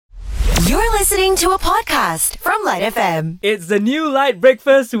listening to a podcast from LITE FM. It's the new LITE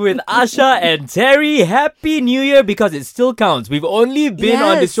Breakfast with Asha and Terry. Happy New Year, because it still counts. We've only been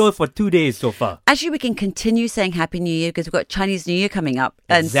on the show for 2 days so far. Actually, we can continue saying Happy New Year because we've got Chinese New Year coming up.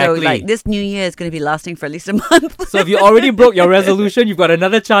 And Exactly. so this New Year is going to be lasting for at least a month. So if you already broke your resolution, you've got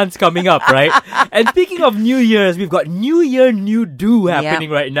another chance coming up, right? And speaking of New Year's, we've got New Year, New Do happening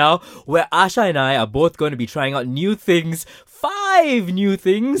right now, where Asha and I are both going to be trying out new things. 5 new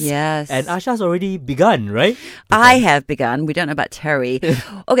things. Yes. And Asha's already begun, right? I have begun. We don't know about Terry.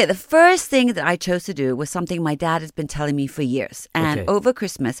 Okay, the first thing that I chose to do was something my dad has been telling me for years. And over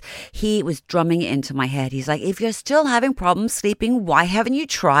Christmas, he was drumming it into my head. He's like, if you're still having problems sleeping, why haven't you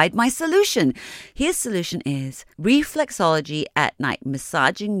tried my solution? His solution is reflexology at night,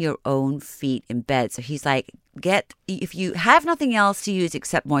 massaging your own feet in bed. So he's like, if you have nothing else to use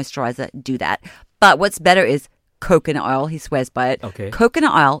except moisturizer, do that. But what's better is coconut oil. He swears by it. Okay.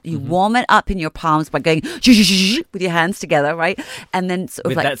 Coconut oil, you warm it up in your palms by going with your hands together, right? And then sort of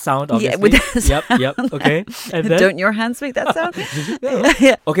with that sound, obviously. Yeah, with that sound. Yep. Okay. And then? Don't your hands make that sound?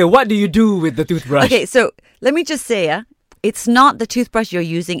 Yeah. Okay, what do you do with the toothbrush? Okay, so let me just say, it's not the toothbrush you're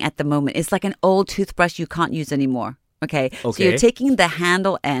using at the moment. It's like an old toothbrush you can't use anymore. Okay. So you're taking the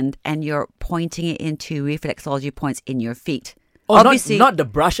handle end and you're pointing it into reflexology points in your feet. Oh, obviously, not the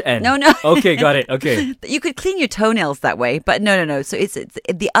brush end. No. Okay, got it. Okay. You could clean your toenails that way, but no. So it's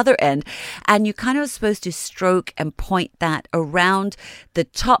at the other end, and you kind of supposed to stroke and point that around the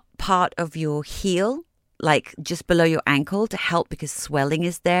top part of your heel, like just below your ankle, to help because swelling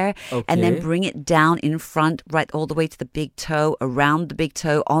is there. Okay. And then bring it down in front, right all the way to the big toe, around the big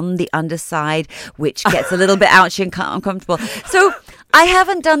toe, on the underside, which gets a little bit ouchy and uncomfortable. So I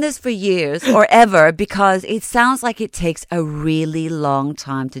haven't done this for years or ever because it sounds like it takes a really long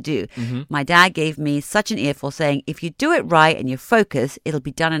time to do. My dad gave me such an earful saying, if you do it right and you focus, it'll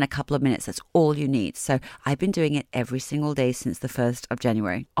be done in a couple of minutes. That's all you need. So I've been doing it every single day since the 1st of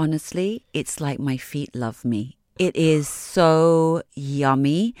January. Honestly, it's like my feet love me. It is so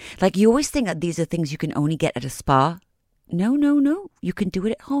yummy. Like you always think that these are things you can only get at a spa. No. You can do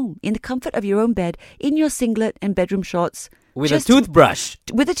it at home in the comfort of your own bed, in your singlet and bedroom shorts. With a toothbrush.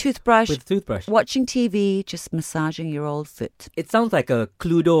 With a toothbrush. Watching TV, just massaging your old foot. It sounds like a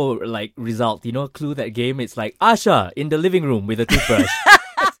Cluedo result. You know, Clue, that game? It's like Asha in the living room with a toothbrush.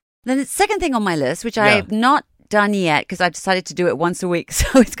 Then the second thing on my list, which I have not done yet because I've decided to do it once a week,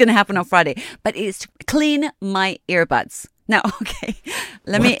 so it's going to happen on Friday, but it's to clean my earbuds. Now, okay,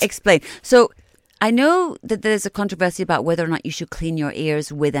 let me explain. So I know that there's a controversy about whether or not you should clean your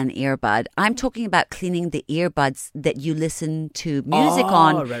ears with an earbud. I'm talking about cleaning the earbuds that you listen to music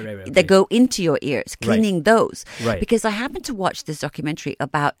on that go into your ears, cleaning those. Right. Because I happened to watch this documentary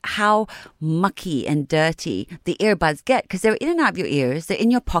about how mucky and dirty the earbuds get because they're in and out of your ears, they're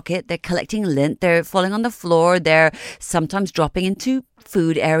in your pocket, they're collecting lint, they're falling on the floor, they're sometimes dropping into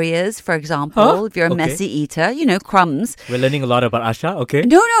food areas, for example, if you're a messy eater, crumbs. We're learning a lot about Asha, okay?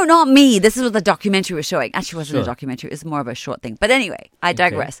 No, not me. This is what the documentary was showing. Actually, it wasn't a documentary. It was more of a short thing. But anyway, I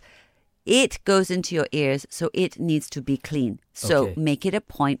digress. It goes into your ears, so it needs to be clean. So make it a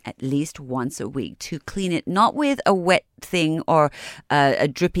point at least once a week to clean it, not with a wet thing or a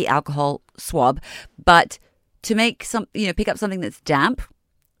drippy alcohol swab, but to make pick up something that's damp,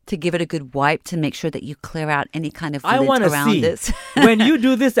 to give it a good wipe to make sure that you clear out any kind of lint around this. When you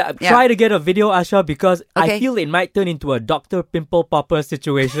do this, try to get a video, Asha, because I feel it might turn into a Dr. Pimple Popper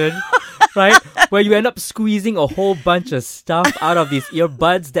situation, right? Where you end up squeezing a whole bunch of stuff out of these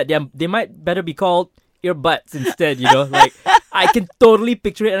earbuds that they might better be called earbuds instead, Like, I can totally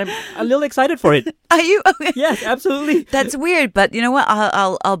picture it and I'm a little excited for it. Are you? Yes, absolutely. That's weird, but you know what?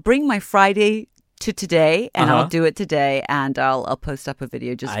 I'll bring my Friday to today and I'll do it today and I'll post up a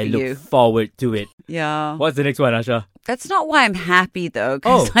video just for you. I look forward to it. Yeah. What's the next one, Asha? That's not why I'm happy though,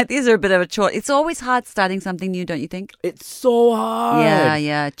 because these are a bit of a chore. It's always hard starting something new, don't you think? It's so hard.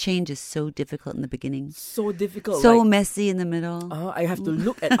 Yeah. Change is so difficult in the beginning. So difficult. So messy in the middle. I have to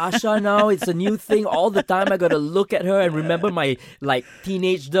look at Asha now. It's a new thing all the time. I got to look at her and remember my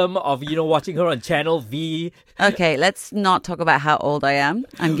teenagedom of, watching her on Channel V. Okay, let's not talk about how old I am.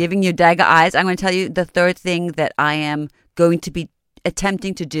 I'm giving you dagger eyes. I'm going to tell you the third thing that I am going to be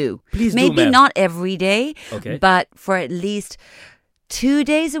attempting to do. Please Maybe do, ma'am. not every day, Okay. but for at least 2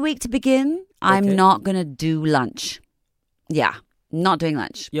 days a week to begin, I'm not going to do lunch. Yeah, not doing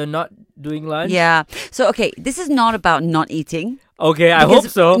lunch. You're not doing lunch? Yeah. So, okay, this is not about not eating. Okay, I hope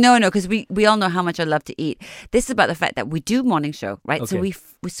so. No, because we all know how much I love to eat. This is about the fact that we do morning show, right? Okay.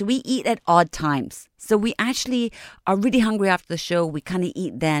 So we eat at odd times. So we actually are really hungry after the show. We kind of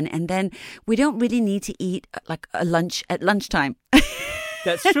eat then, and then we don't really need to eat like a lunch at lunchtime.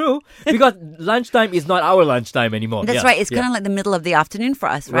 That's true. Because lunchtime is not our lunchtime anymore. That's right. It's kind of like the middle of the afternoon for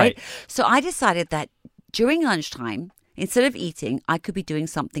us, right? Right. So I decided that during lunchtime, instead of eating, I could be doing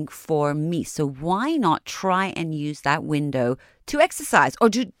something for me. So why not try and use that window to exercise or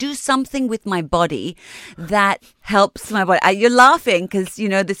to do something with my body that helps my body? You're laughing because,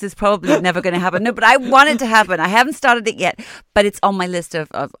 this is probably never going to happen. No, but I want it to happen. I haven't started it yet, but it's on my list of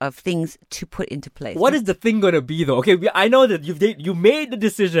things to put into place. What is the thing going to be though? Okay, I know that you made the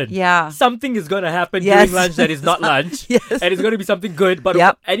decision. Yeah. Something is going to happen during lunch that is not lunch. Yes. And it's going to be something good.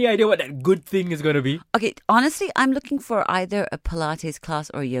 But any idea what that good thing is going to be? Okay, honestly, I'm looking for either a Pilates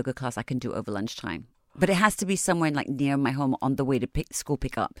class or a yoga class I can do over lunchtime. But it has to be somewhere near my home on the way to school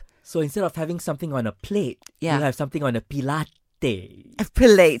pickup. So instead of having something on a plate, Yeah. you'll have something on a Pilate. A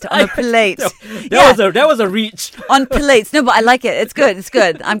plate, on a plate. That was a reach. On plates. No, but I like it. It's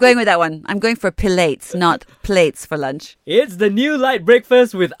good. I'm going with that one. I'm going for pilates, not plates for lunch. It's the new LITE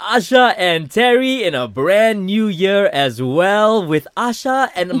Breakfast with Asha and Terry in a brand new year as well, with Asha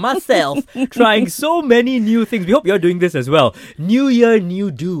and myself trying so many new things. We hope you're doing this as well. New year, new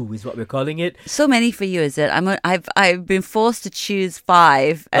do is what we're calling it. So many for you, is it? I've been forced to choose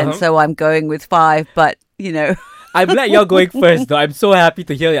 5, and so I'm going with 5. But I'm glad you're going first, though. I'm so happy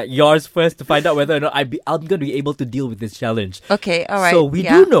to hear yours first to find out whether or not I'm going to be able to deal with this challenge. Okay, all right. So we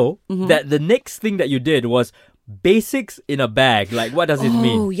do know that the next thing that you did was basics in a bag. Like, what does it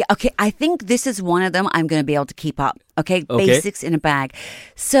mean? Oh, yeah. Okay, I think this is one of them I'm going to be able to keep up. Okay, basics in a bag.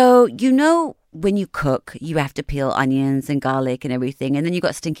 So, when you cook, you have to peel onions and garlic and everything, and then you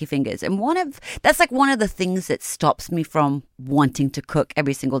got stinky fingers. And that's like one of the things that stops me from wanting to cook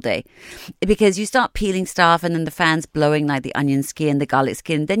every single day, because you start peeling stuff, and then the fan's blowing like the onion skin, the garlic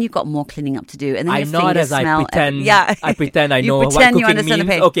skin. Then you've got more cleaning up to do, and then I your nod fingers as I smell. pretend. I pretend I know You pretend what you cooking understand the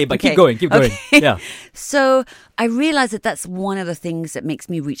means. pain. Okay, but keep going. Okay. Yeah. So I realized that that's one of the things that makes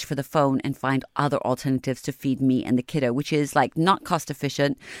me reach for the phone and find other alternatives to feed me and the kiddo, which is like not cost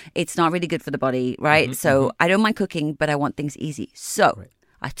efficient. It's not really good for the body, right? So I don't mind cooking, but I want things easy. So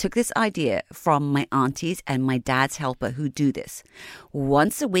I took this idea from my aunties and my dad's helper who do this.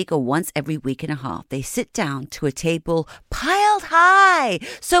 Once a week or once every week and a half, they sit down to a table piled high,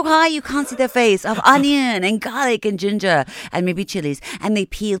 so high you can't see their face, of onion and garlic and ginger and maybe chilies. And they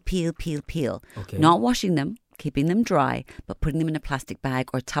peel. Okay. Not washing them, keeping them dry, but putting them in a plastic bag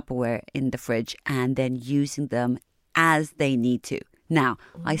or Tupperware in the fridge and then using them as they need to. Now,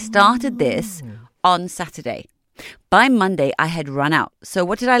 I started this on Saturday. By Monday, I had run out. So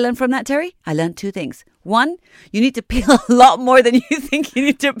what did I learn from that, Terry? I learned 2 things. 1, you need to peel a lot more than you think you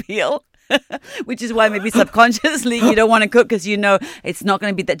need to peel. Which is why maybe subconsciously you don't want to cook, because it's not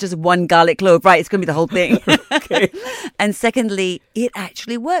going to be that just one garlic clove, right? It's going to be the whole thing. Okay. And secondly, it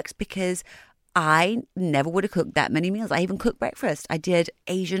actually works because I never would have cooked that many meals. I even cooked breakfast. I did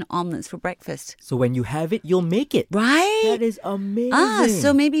Asian omelets for breakfast. So when you have it, you'll make it. Right? That is amazing.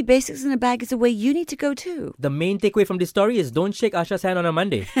 So maybe basics in a bag is the way you need to go too. The main takeaway from this story is don't shake Asha's hand on a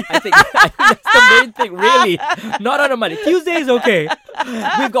Monday. I think that's the main thing, really. Not on a Monday. Tuesday is okay.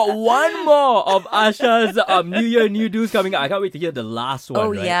 We've got one more of Asha's New Year, New Do's coming out. I can't wait to hear the last one.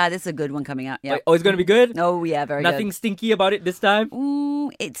 Oh, right? yeah. This is a good one coming out. Yeah. Oh, it's going to be good? Oh, yeah. Very Nothing good. stinky about it this time?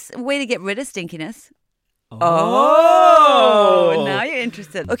 It's a way to get rid of stinkiness. Oh, now you're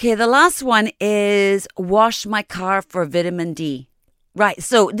interested. Okay, the last one is wash my car for vitamin D. Right.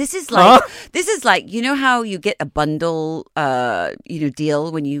 So this is like how you get a bundle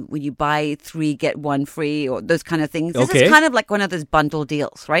deal when you buy 3 get 1 free or those kind of things. This is kind of like one of those bundle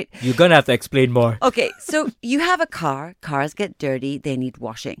deals, right? You're going to have to explain more. Okay. So you have a car. Cars get dirty. They need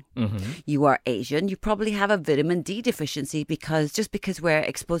washing. You are Asian. You probably have a vitamin D deficiency because we're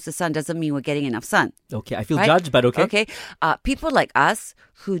exposed to sun doesn't mean we're getting enough sun. Okay. I feel judged, but okay. Okay. People like us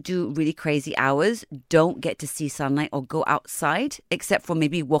who do really crazy hours don't get to see sunlight or go outside except for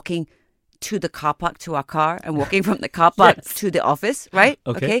maybe walking to the car park to our car and walking from the car park to the office, right?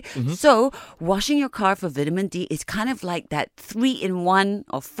 Okay. So washing your car for vitamin D is kind of like that 3-in-1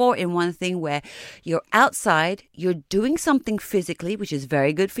 or 4-in-1 thing where you're outside, you're doing something physically, which is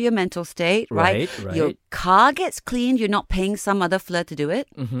very good for your mental state, right? Your car gets cleaned. You're not paying some other flirt to do it,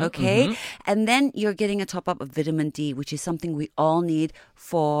 okay? And then you're getting a top-up of vitamin D, which is something we all need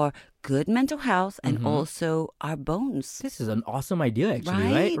for good mental health and also our bones. This is an awesome idea,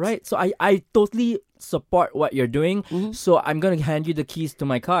 actually, right? So I totally support what you're doing. So I'm going to hand you the keys to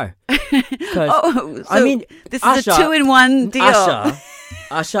my car. This is Asha, a 2-in-1 deal.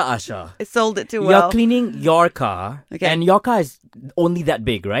 Asha. I sold it too well. You're cleaning your car, and your car is only that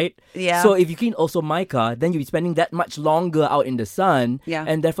big, right? Yeah. So if you clean also my car, then you'd be spending that much longer out in the sun,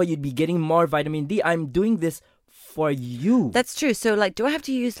 and therefore you'd be getting more vitamin D. I'm doing this for you. That's true. So, like, do I have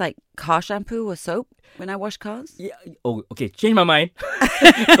to use like car shampoo or soap when I wash cars? Yeah. Oh, okay. Change my mind.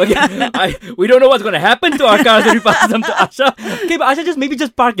 Okay. We don't know what's going to happen to our cars when we pass them to Asha. Okay, but Asha, maybe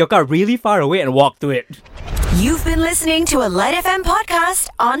just park your car really far away and walk to it. You've been listening to a LITE FM podcast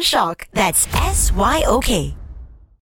on Shock. That's SYOK.